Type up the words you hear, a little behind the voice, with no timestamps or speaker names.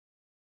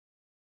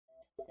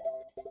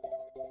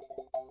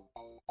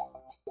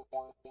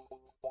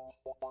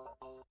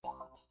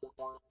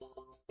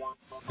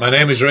My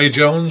name is Ray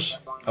Jones.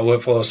 I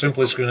work for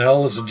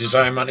SimplexGrinnell as a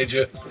design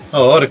manager.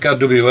 AutoCAD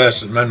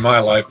WS has made my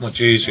life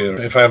much easier.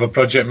 If I have a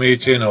project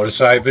meeting or a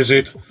site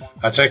visit,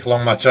 I take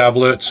along my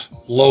tablet,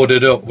 load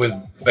it up with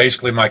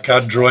basically my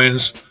CAD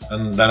drawings,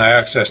 and then I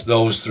access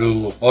those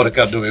through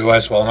AutoCAD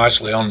WS while I'm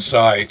actually on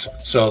site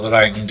so that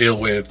I can deal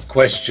with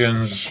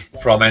questions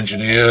from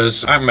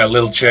engineers. I can make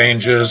little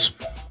changes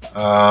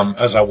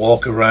as I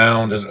walk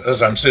around,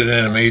 as I'm sitting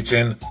in a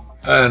meeting,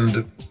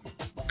 and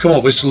come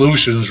up with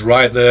solutions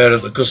right there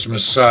at the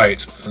customer's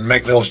site and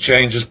make those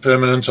changes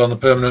permanent on the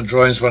permanent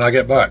drawings when I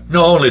get back.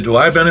 Not only do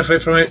I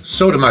benefit from it,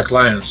 so do my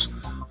clients.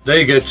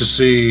 They get to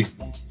see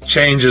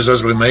changes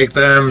as we make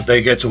them.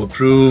 They get to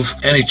approve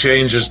any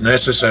changes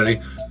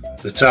necessary.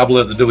 The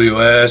tablet, the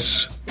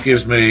WS,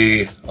 gives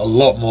me a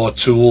lot more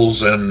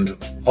tools and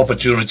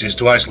opportunities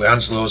to actually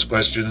answer those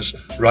questions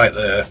right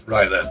there,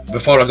 right then.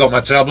 Before I got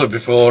my tablet,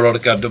 before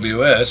AutoCAD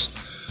WS,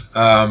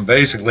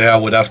 basically I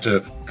would have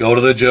to go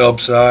to the job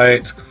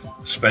site,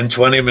 spend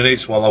 20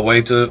 minutes while I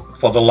waited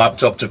for the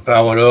laptop to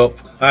power up,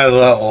 either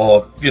that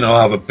or,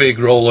 have a big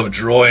roll of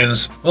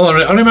drawings. Well,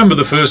 I remember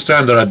the first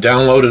time that I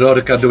downloaded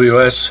AutoCAD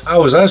WS, I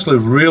was actually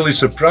really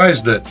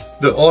surprised that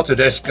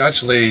Autodesk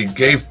actually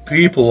gave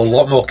people a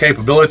lot more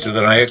capability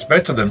than I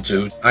expected them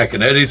to. I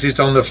can edit it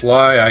on the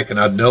fly, I can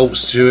add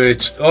notes to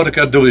it.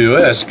 AutoCAD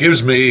WS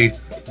gives me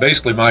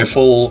basically my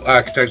full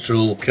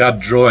architectural CAD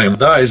drawing.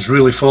 That is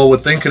really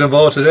forward thinking of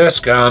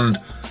Autodesk and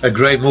a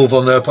great move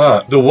on their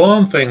part. The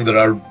one thing that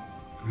I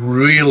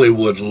really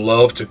would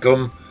love to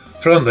come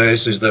from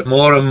this is that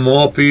more and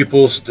more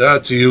people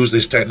start to use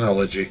this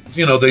technology.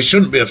 They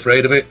shouldn't be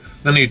afraid of it.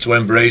 They need to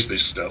embrace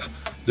this stuff.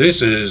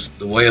 This is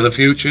the way of the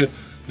future.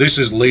 This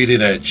is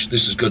leading edge.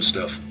 This is good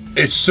stuff.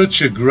 It's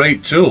such a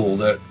great tool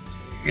that,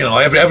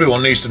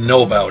 everyone needs to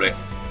know about it.